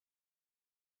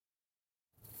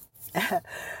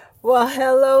Well,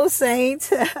 hello,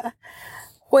 Saints.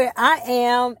 Where I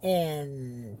am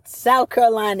in South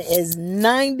Carolina is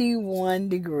 91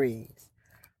 degrees.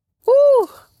 Woo!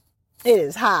 It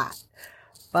is hot,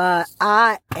 but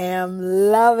I am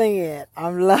loving it.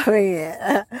 I'm loving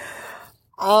it.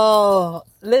 Oh,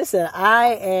 listen,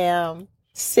 I am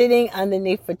sitting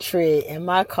underneath a tree in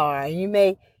my car, and you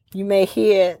may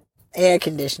hear air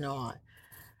conditioner on.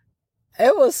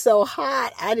 It was so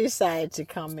hot, I decided to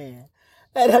come in.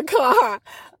 And the car,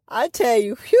 I tell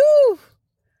you, phew,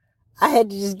 I had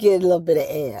to just get a little bit of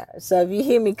air. So if you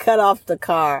hear me cut off the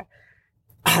car,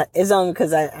 it's only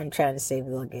because I'm trying to save a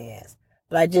little gas.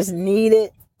 But I just need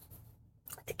it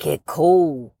to get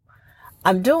cool.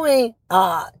 I'm doing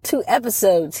 2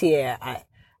 episodes here.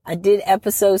 I did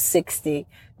episode 60.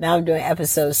 Now I'm doing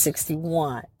episode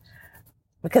 61.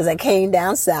 Because I came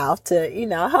down south to,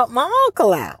 help my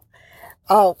uncle out.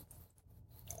 Oh,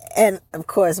 and of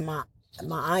course my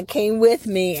aunt came with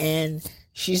me, and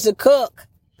she's a cook.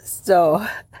 So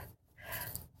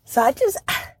I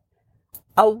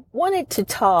wanted to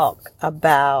talk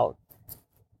about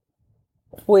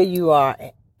where you are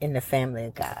in the family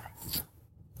of God.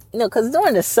 Because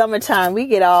during the summertime, we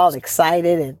get all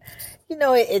excited, and,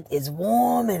 it's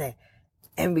warm,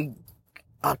 and we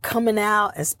are coming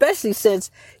out, especially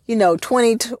since,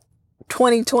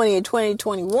 2020 and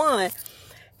 2021,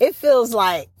 it feels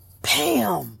like,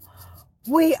 bam,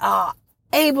 we are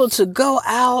able to go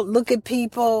out, look at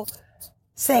people,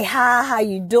 say hi, how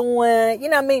you doing?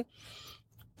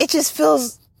 It just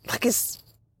feels like it's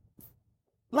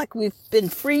like we've been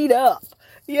freed up,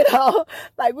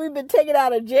 like we've been taken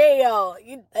out of jail,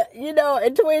 in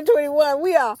 2021,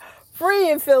 we are free,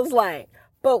 it feels like,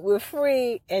 but we're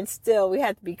free and still we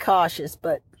have to be cautious,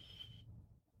 but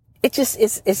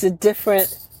it's a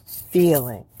different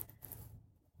feeling.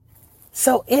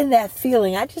 So in that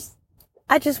feeling, I just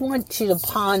want you to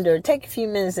ponder, take a few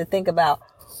minutes to think about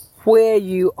where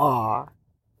you are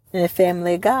in the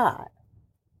family of God.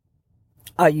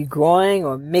 Are you growing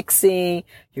or mixing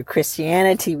your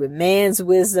Christianity with man's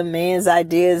wisdom, man's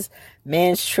ideas,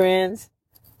 man's trends?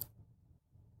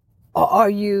 Or are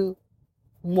you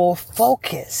more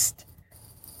focused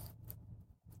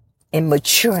in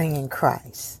maturing in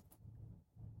Christ?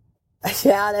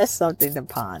 Yeah, that's something to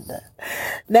ponder.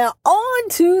 Now, on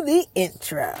to the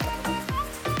intro.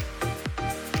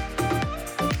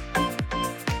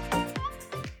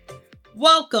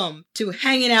 Welcome to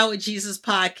Hanging Out with Jesus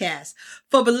podcast.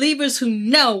 For believers who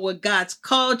know what God's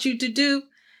called you to do,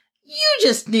 you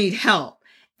just need help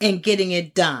in getting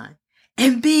it done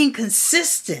and being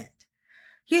consistent.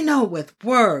 With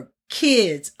work,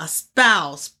 kids, a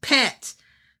spouse, pets,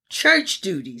 church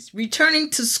duties,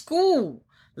 returning to school,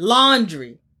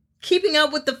 laundry, keeping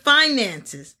up with the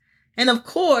finances, and of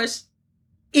course,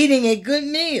 eating a good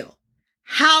meal.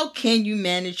 How can you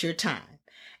manage your time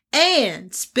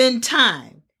and spend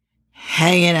time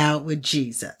hanging out with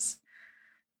Jesus?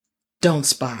 Don't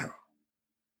spiral.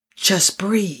 Just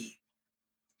breathe.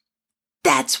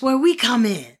 That's where we come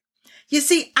in. You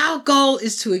see, our goal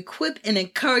is to equip and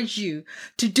encourage you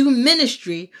to do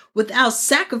ministry without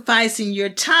sacrificing your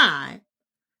time,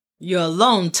 your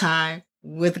alone time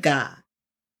with God.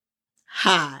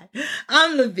 Hi,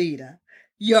 I'm Levita,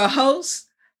 your host,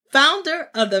 founder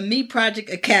of the Me Project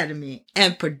Academy,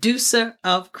 and producer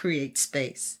of Create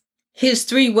Space. Here's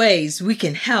 3 ways we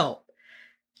can help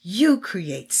you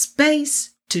create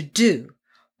space to do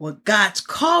what God's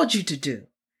called you to do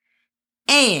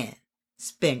and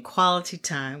spend quality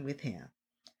time with Him.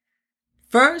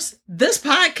 First, this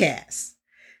podcast.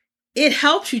 It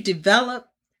helps you develop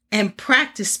and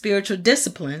practice spiritual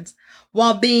disciplines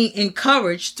while being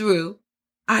encouraged through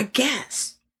our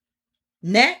guests.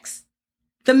 Next,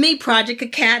 the Me Project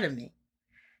Academy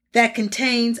that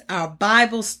contains our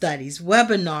Bible studies,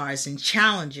 webinars, and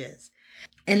challenges.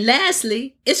 And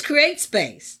lastly, it's Create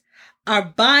Space,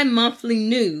 our bi-monthly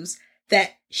news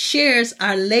that shares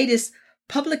our latest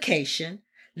publication,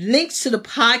 links to the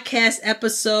podcast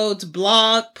episodes,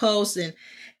 blog posts,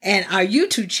 and our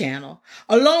YouTube channel,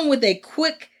 along with a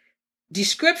quick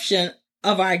description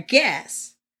of our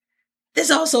guests.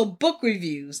 There's also book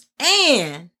reviews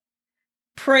and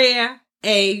Prayer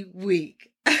a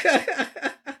Week.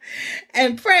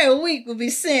 And Prayer a Week will be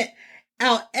sent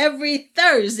out every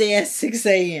Thursday at 6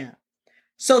 a.m.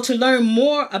 So to learn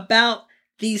more about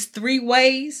these 3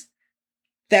 ways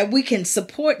that we can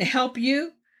support and help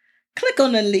you, click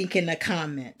on the link in the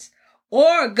comments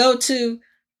or go to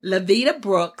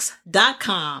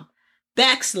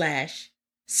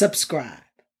levitabrooks.com/subscribe.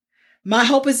 My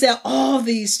hope is that all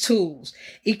these tools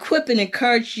equip and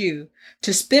encourage you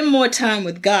to spend more time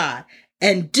with God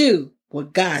and do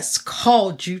what God's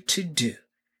called you to do.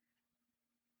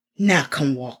 Now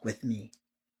come walk with me,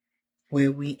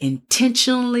 where we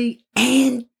intentionally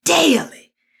and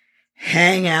daily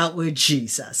hang out with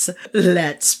Jesus.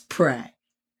 Let's pray.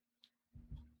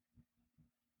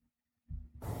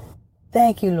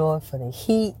 Thank you, Lord, for the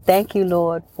heat. Thank you,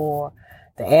 Lord, for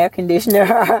the air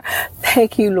conditioner.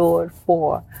 Thank you, Lord,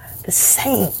 for the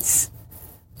saints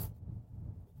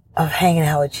of Hanging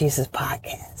Out with Jesus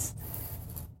podcast.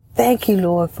 Thank you,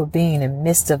 Lord, for being in the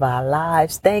midst of our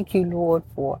lives. Thank you, Lord,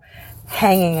 for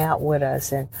hanging out with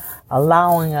us and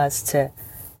allowing us to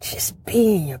just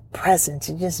be in your presence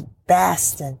and just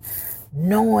bask in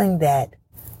knowing that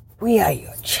we are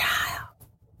your child.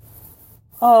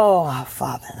 Oh, our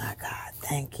Father and our God,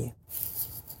 thank you.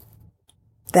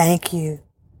 Thank you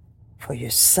for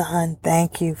your Son.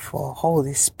 Thank you for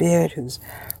Holy Spirit who's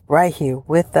right here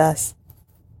with us.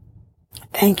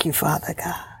 Thank you, Father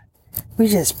God. We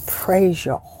just praise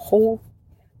your holy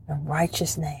and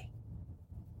righteous name.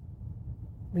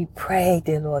 We pray,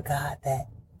 dear Lord God, that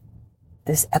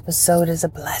this episode is a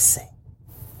blessing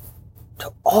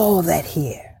to all that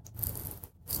hear.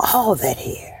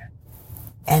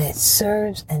 And it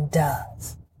serves and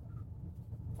does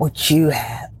what you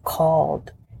have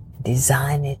called,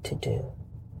 designed it to do.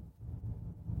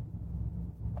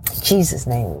 In Jesus'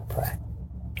 name we pray.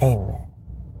 Amen.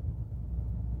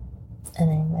 And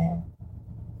amen.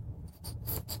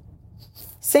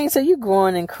 Saints, are you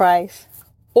growing in Christ?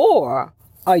 Or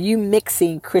are you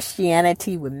mixing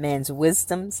Christianity with men's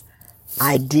wisdoms,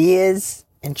 ideas,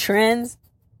 and trends?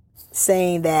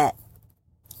 Saying that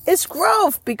it's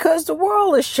growth because the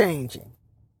world is changing.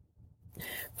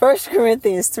 1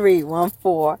 Corinthians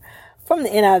 3:1-4 from the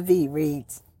NIV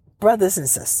reads, brothers and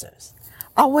sisters,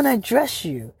 I want to address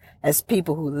you as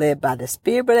people who live by the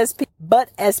Spirit, but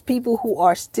as people who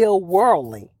are still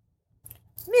worldly,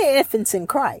 mere infants in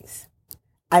Christ.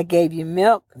 I gave you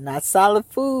milk, not solid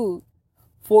food,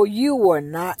 for you were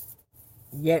not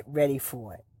yet ready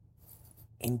for it.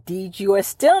 Indeed, you are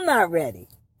still not ready.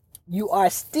 You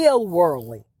are still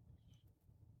worldly.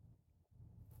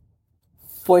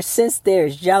 For since there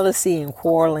is jealousy and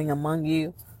quarreling among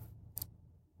you,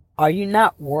 are you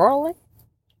not worldly?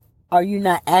 Are you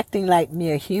not acting like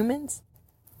mere humans?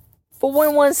 For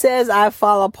when one says, I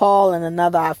follow Paul, and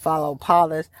another, I follow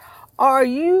Apollos, are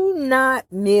you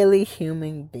not merely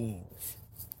human beings?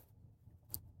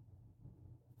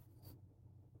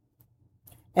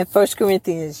 In 1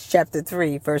 Corinthians chapter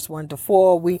 3, verse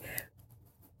 1-4,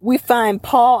 we find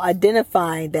Paul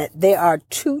identifying that there are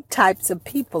two types of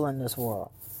people in this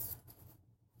world.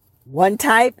 One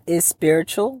type is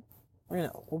spiritual,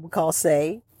 what we call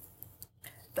saved.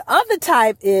 The other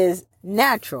type is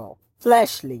natural,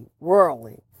 fleshly,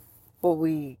 worldly, what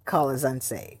we call as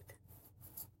unsaved.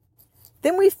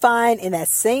 Then we find in that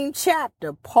same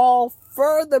chapter, Paul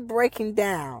further breaking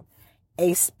down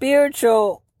a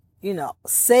spiritual,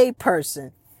 saved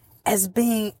person as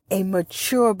being a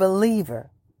mature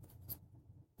believer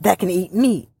that can eat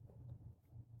meat,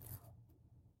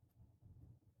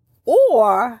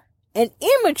 or an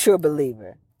immature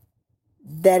believer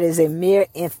that is a mere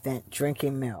infant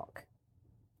drinking milk.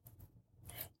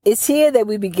 It's here that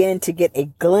we begin to get a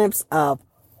glimpse of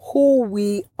who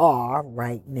we are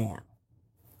right now.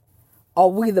 Are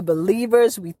we the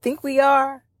believers we think we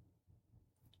are?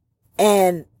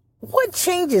 And what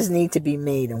changes need to be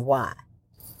made and why?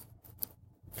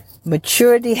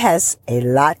 Maturity has a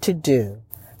lot to do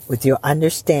with your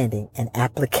understanding and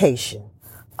application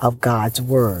of God's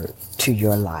word to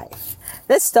your life.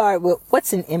 Let's start with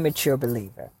what's an immature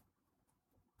believer.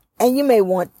 And you may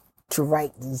want to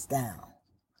write these down.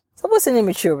 So what's an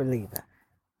immature believer?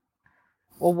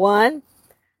 Well, one,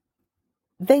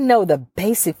 they know the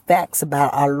basic facts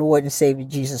about our Lord and Savior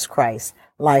Jesus Christ's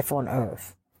life on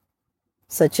earth,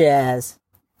 such as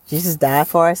Jesus died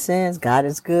for our sins, God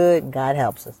is good, and God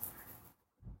helps us.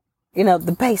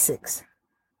 The basics.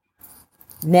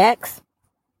 Next,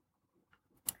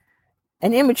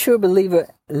 an immature believer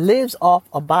lives off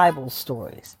of Bible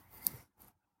stories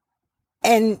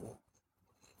and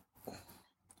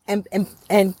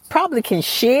probably can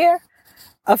share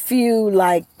a few,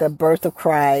 like the birth of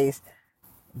Christ,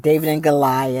 David and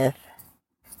Goliath,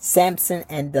 Samson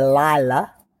and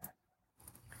Delilah.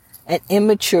 An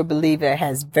immature believer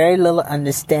has very little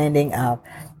understanding of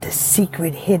the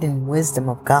secret hidden wisdom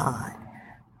of God,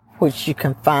 which you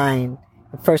can find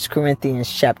in 1 Corinthians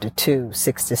chapter 2,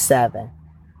 6-7.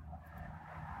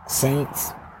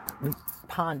 Saints,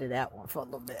 ponder that one for a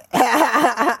little bit.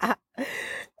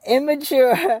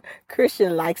 Immature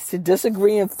Christian likes to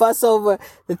disagree and fuss over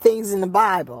the things in the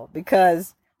Bible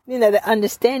because The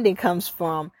understanding comes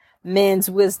from man's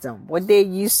wisdom, what they're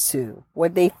used to,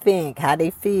 what they think, how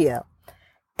they feel,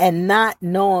 and not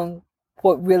knowing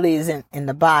what really is in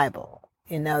the Bible.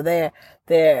 They're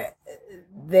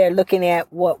looking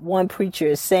at what one preacher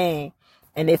is saying,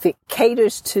 and if it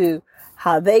caters to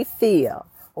how they feel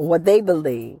or what they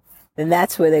believe, then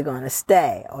that's where they're going to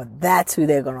stay, or that's who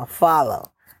they're going to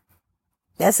follow.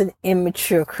 That's an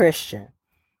immature Christian.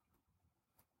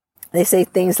 They say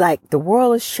things like, the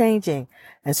world is changing,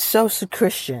 and so should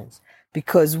Christians,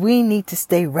 because we need to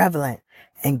stay relevant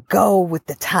and go with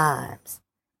the times.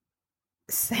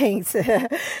 Saints,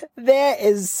 there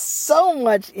is so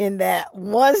much in that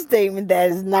one statement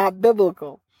that is not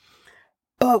biblical.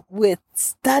 But with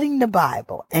studying the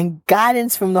Bible and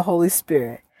guidance from the Holy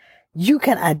Spirit, you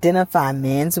can identify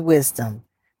man's wisdom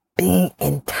being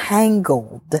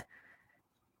entangled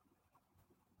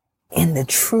in the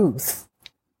truth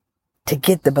to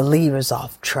get the believers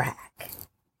off track.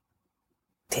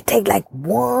 They take like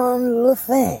one little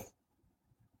thing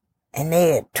and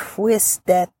they twist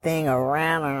that thing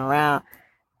around and around,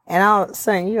 and all of a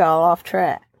sudden you're all off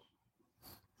track.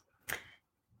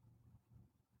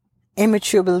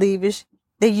 Immature believers,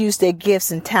 they use their gifts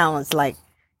and talents like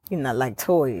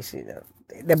toys.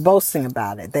 They're boasting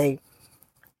about it. They're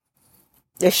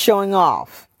showing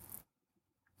off.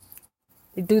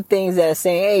 They do things that are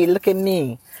saying, hey, look at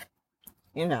me.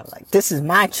 Like, this is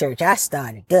my church. I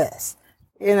started this.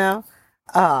 They're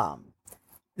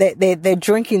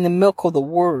drinking the milk of the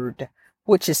word,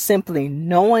 which is simply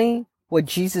knowing what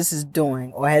Jesus is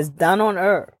doing or has done on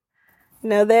earth.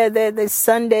 They're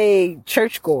Sunday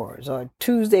churchgoers or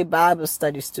Tuesday Bible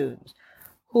study students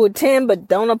who attend but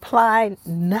don't apply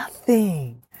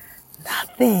nothing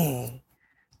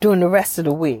during the rest of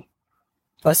the week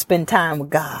or spend time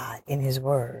with God in His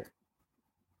Word.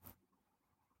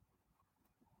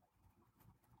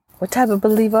 What type of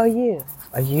believer are you?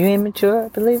 Are you an immature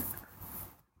believer?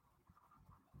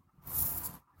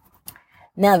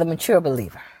 Now, the mature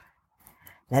believer.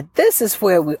 Now, this is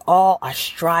where we all are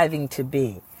striving to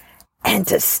be and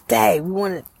to stay. We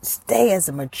want to stay as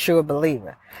a mature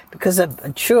believer, because a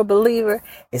mature believer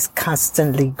is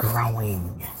constantly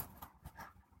growing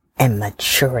and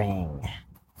maturing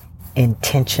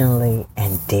intentionally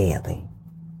and daily.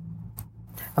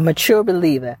 A mature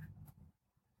believer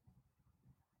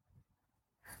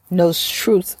knows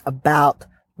truth about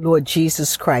Lord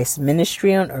Jesus Christ's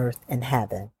ministry on earth and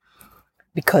heaven,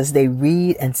 because they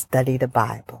read and study the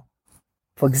Bible.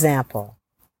 For example,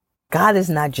 God is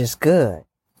not just good,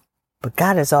 but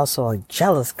God is also a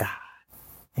jealous God.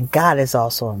 And God is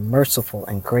also a merciful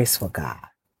and graceful God.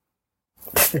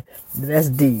 That's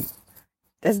deep.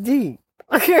 That's deep.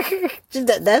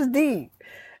 That's deep.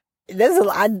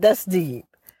 That's deep.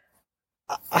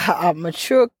 A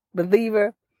mature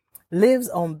believer lives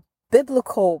on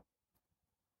biblical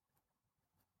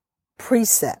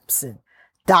precepts and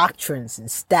doctrines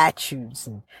and statutes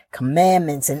and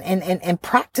commandments and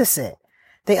practice it.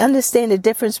 They understand the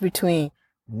difference between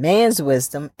man's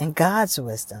wisdom and God's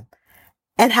wisdom,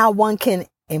 and how one can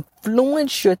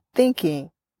influence your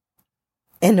thinking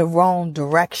in the wrong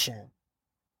direction.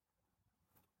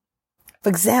 For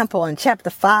example, in chapter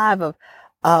 5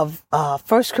 of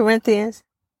 1 Corinthians,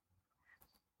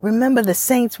 remember the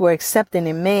saints were accepting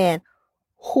a man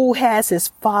who has his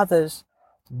father's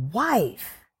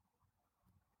wife.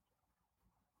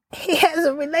 He has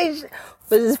a relationship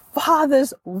with his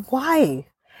father's wife.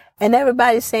 And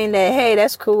everybody's saying that, hey,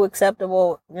 that's cool,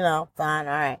 acceptable, fine, all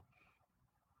right.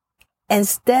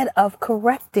 Instead of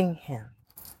correcting him,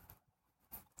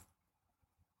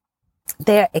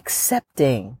 they're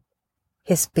accepting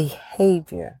his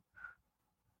behavior.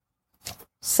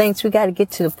 Saints, we got to get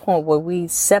to the point where we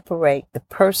separate the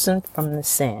person from the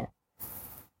sin.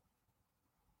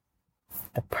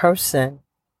 The person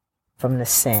from the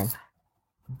sin.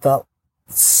 The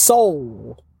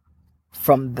soul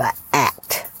from the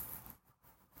act.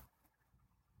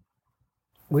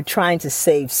 We're trying to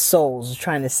save souls. We're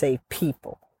trying to save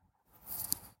people.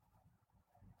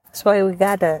 That's why we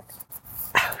gotta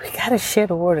share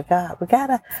the Word of God. We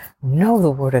gotta know the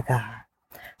Word of God.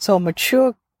 So a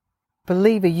mature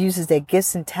believer uses their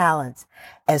gifts and talents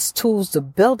as tools to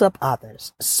build up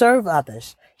others, serve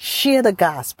others, share the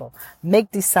gospel,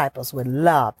 make disciples with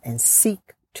love, and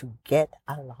seek to get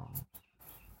along.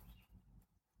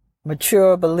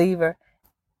 Mature believer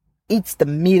eats the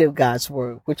meat of God's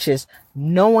word, which is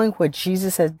knowing what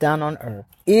Jesus has done on earth,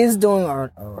 is doing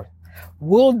on earth,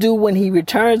 will do when he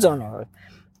returns on earth,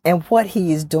 and what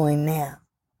he is doing now.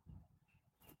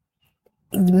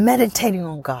 Meditating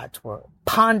on God's word,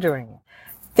 pondering it,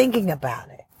 thinking about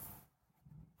it,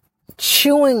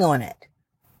 chewing on it,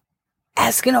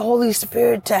 asking the Holy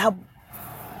Spirit to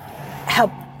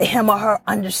help him or her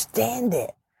understand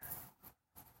it.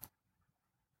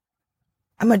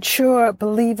 A mature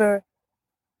believer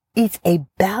eats a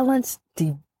balanced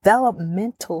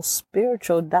developmental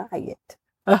spiritual diet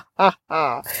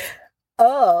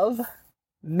of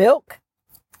milk.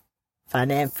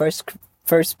 Find that in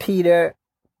First Peter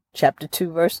chapter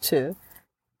 2, verse 2.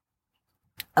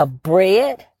 Of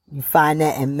bread, you find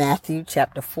that in Matthew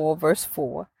chapter 4, verse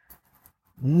 4.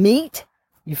 Meat,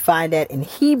 you find that in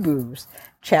Hebrews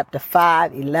chapter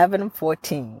 5, 11 and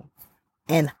 14.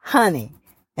 And honey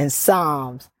in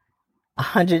Psalms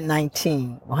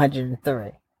 119,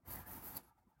 103.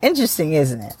 Interesting,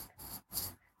 isn't it?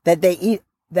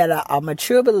 That a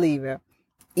mature believer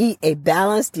eat a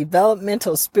balanced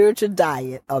developmental spiritual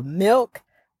diet of milk,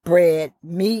 bread,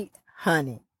 meat,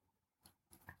 honey.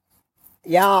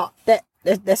 Y'all, that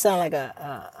sounds like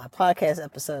a podcast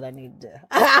episode I need to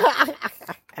do.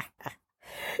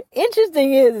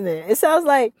 Interesting, isn't it? It sounds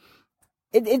like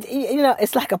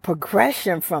it's like a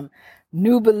progression from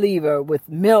new believer with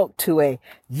milk to a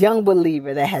young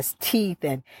believer that has teeth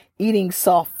and eating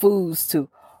soft foods to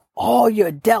all your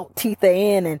adult teeth are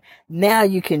in, and now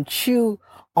you can chew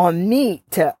on meat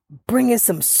to bring in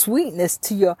some sweetness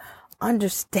to your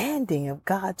understanding of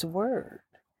God's word.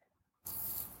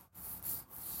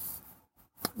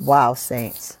 Wow,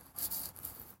 saints.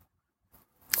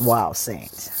 Wow,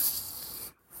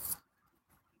 saints.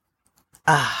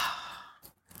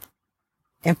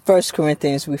 In 1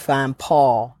 Corinthians, we find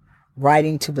Paul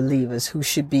writing to believers who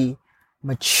should be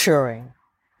maturing,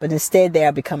 but instead they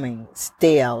are becoming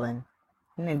stale and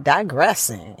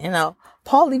digressing.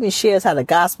 Paul even shares how the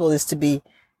gospel is to be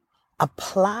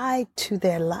applied to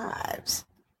their lives.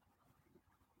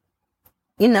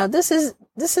 This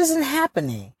isn't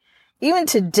happening. Even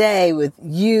today with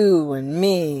you and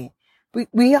me,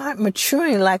 we aren't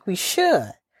maturing like we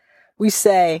should. We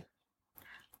say,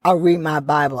 I'll read my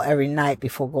Bible every night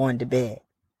before going to bed.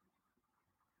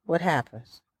 What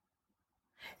happens?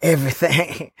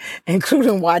 Everything,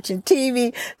 including watching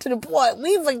TV, to the point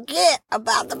we forget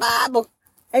about the Bible.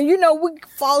 And we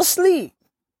fall asleep.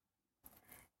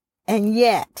 And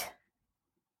yet,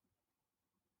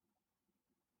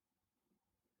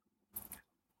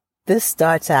 this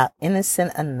starts out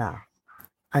innocent enough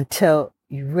until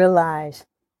you realize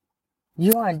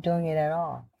you aren't doing it at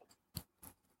all.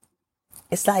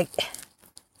 It's like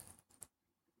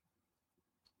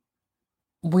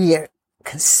we are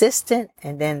consistent,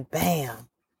 and then bam,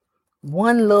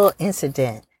 one little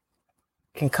incident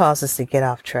can cause us to get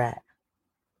off track.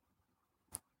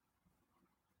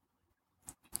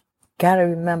 Gotta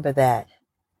remember that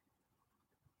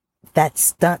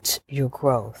stunts your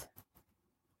growth.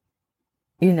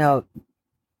 You're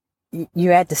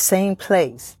at the same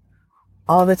place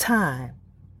all the time.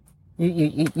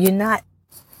 You're not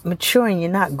maturing,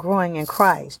 you're not growing in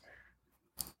Christ.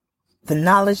 The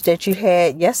knowledge that you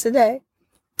had yesterday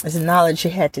is the knowledge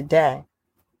you had today.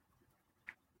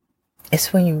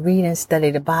 It's when you read and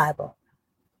study the Bible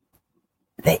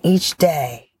that each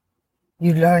day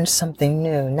you learn something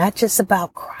new, not just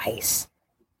about Christ,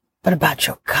 but about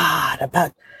your God,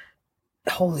 about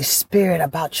the Holy Spirit,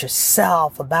 about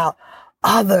yourself, about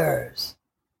others.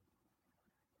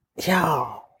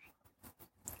 Y'all,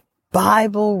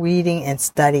 Bible reading and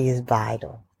study is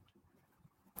vital.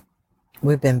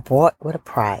 We've been bought with a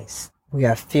price. We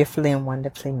are fearfully and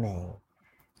wonderfully made.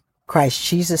 Christ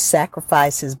Jesus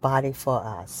sacrificed his body for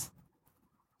us.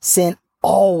 Sin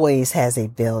always has a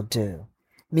bill due,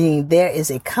 meaning there is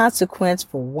a consequence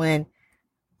for when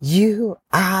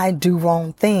I do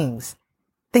wrong things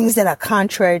that are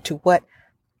contrary to what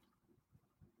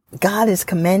God is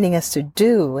commanding us to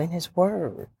do in his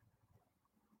word.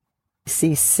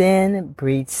 See, sin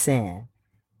breeds sin,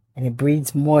 and it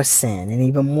breeds more sin and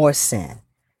even more sin.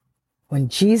 When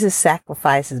Jesus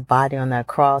sacrificed his body on that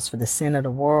cross for the sin of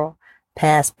the world,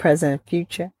 past, present, and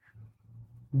future,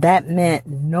 that meant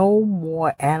no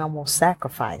more animal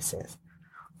sacrifices,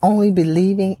 only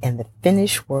believing in the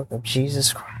finished work of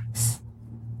Jesus Christ.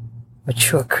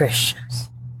 Mature Christians,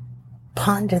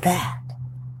 ponder that.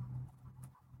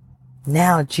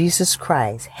 Now Jesus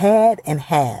Christ had and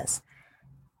has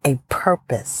a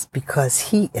purpose because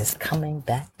he is coming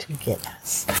back to get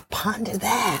us. Ponder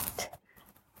that.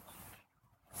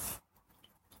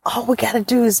 All we got to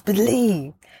do is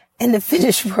believe in the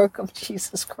finished work of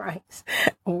Jesus Christ,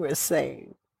 and we're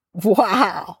saved.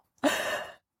 Wow.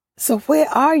 So where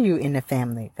are you in the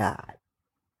family of God?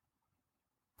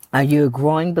 Are you a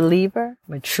growing believer,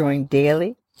 maturing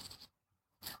daily?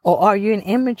 Or are you an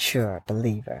immature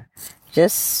believer,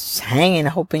 just hanging,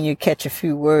 hoping you catch a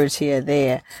few words here or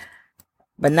there,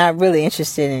 but not really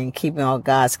interested in keeping all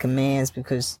God's commands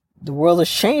because the world is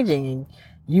changing and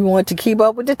you want to keep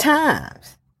up with the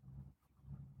times.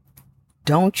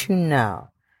 Don't you know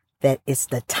that it's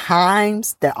the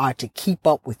times that are to keep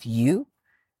up with you?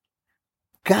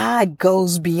 God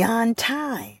goes beyond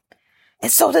time.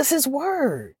 And so does his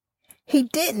word. He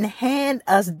didn't hand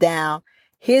us down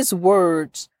his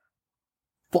words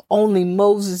for only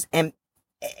Moses and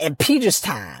Peter's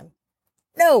time.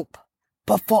 Nope.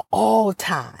 But for all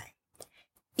time.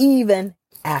 Even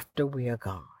after we are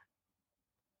gone.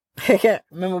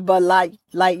 Remember Buzz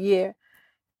Lightyear?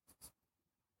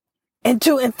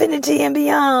 Into infinity and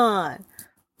beyond.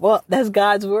 Well, that's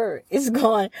God's word. It's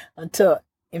going until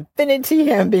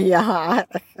infinity and beyond.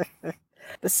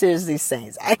 But seriously,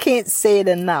 saints, I can't say it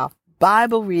enough.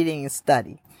 Bible reading and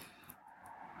study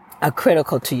are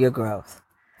critical to your growth,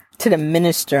 to the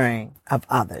ministering of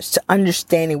others, to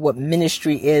understanding what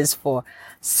ministry is for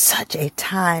such a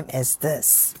time as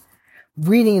this.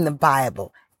 Reading the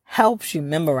Bible helps you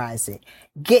memorize it,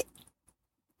 get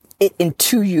it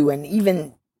into you, and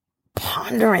even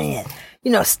pondering it.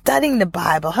 Studying the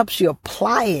Bible helps you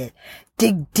apply it,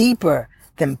 dig deeper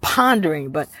than pondering,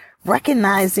 but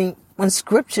recognizing when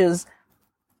scriptures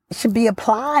should be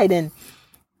applied and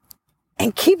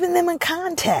keeping them in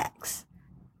context.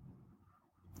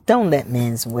 Don't let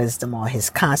man's wisdom or his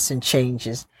constant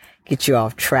changes get you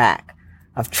off track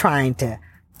of trying to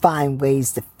find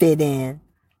ways to fit in,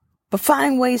 but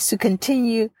find ways to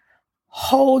continue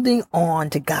holding on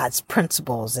to God's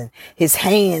principles and his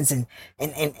hands and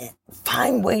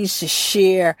find ways to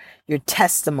share your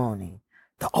testimony,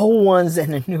 the old ones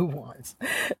and the new ones.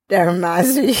 That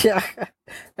reminds me,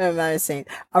 saying,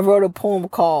 I wrote a poem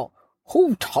called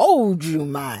Who Told You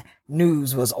My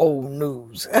News Was Old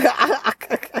News?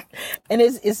 And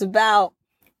it's about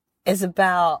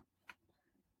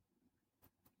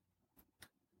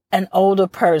an older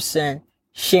person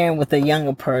sharing with a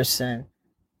younger person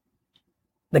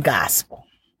the gospel.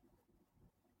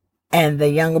 And the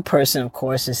younger person, of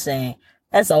course, is saying,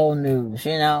 that's old news,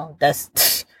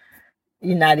 that's,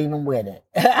 you're not even with it.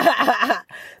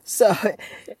 So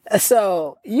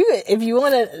if you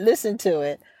want to listen to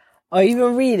it or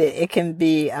even read it, it can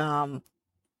be,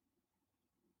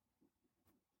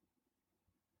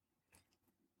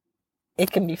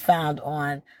 found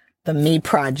on the Me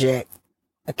Project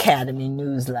Academy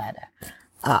newsletter.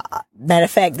 Matter of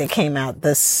fact, they came out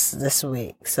this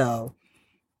week. So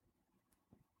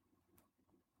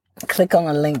click on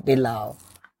the link below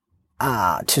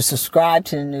to subscribe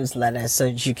to the newsletter so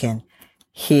that you can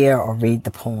hear or read the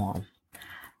poem.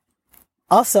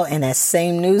 Also, in that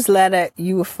same newsletter,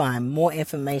 you will find more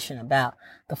information about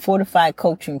the Fortified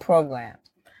Coaching Program,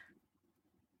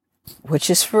 which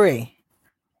is free.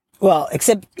 Well,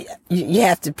 except you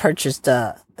have to purchase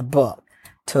the book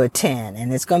to attend.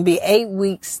 And it's going to be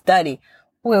 8-week study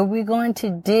where we're going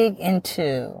to dig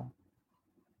into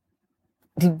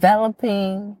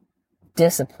developing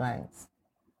disciplines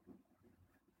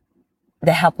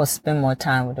that help us spend more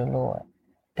time with the Lord,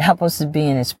 to help us to be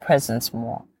in his presence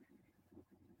more,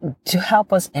 to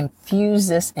help us infuse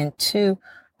this into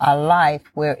our life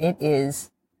where it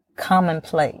is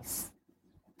commonplace,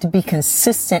 to be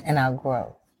consistent in our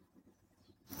growth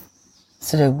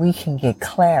so that we can get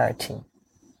clarity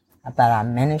about our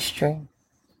ministry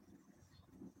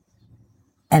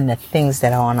and the things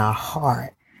that are on our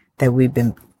heart that we've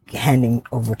been handing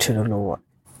over to the Lord.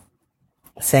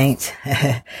 Saints,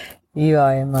 you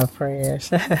are in my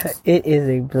prayers. It is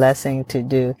a blessing to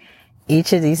do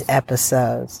each of these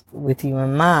episodes with you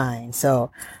in mind.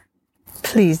 So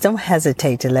please don't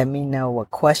hesitate to let me know what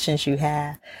questions you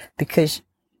have, because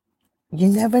you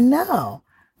never know.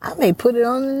 I may put it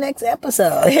on the next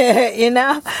episode,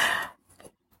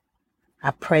 I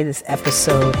pray this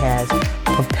episode has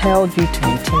propelled you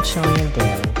to intentionally and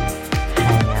daily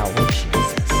hang out with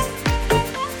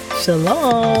Jesus.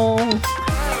 Shalom.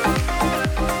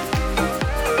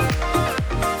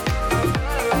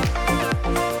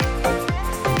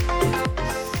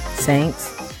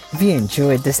 Saints, if you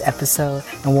enjoyed this episode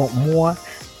and want more,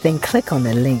 then click on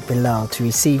the link below to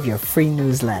receive your free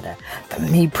newsletter. The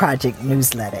Me Project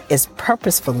newsletter is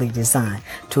purposefully designed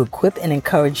to equip and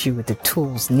encourage you with the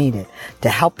tools needed to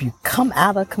help you come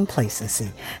out of complacency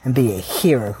and be a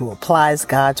hero who applies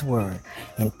God's word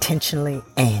intentionally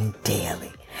and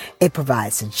daily. It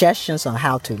provides suggestions on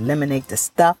how to eliminate the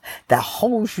stuff that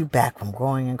holds you back from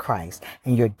growing in Christ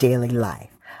in your daily life.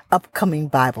 Upcoming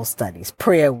Bible studies,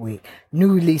 prayer week,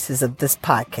 new releases of this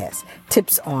podcast,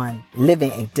 tips on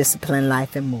living a disciplined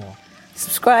life, and more.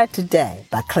 Subscribe today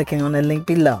by clicking on the link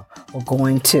below or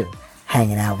going to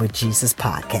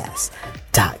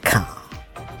hangingoutwithjesuspodcast.com.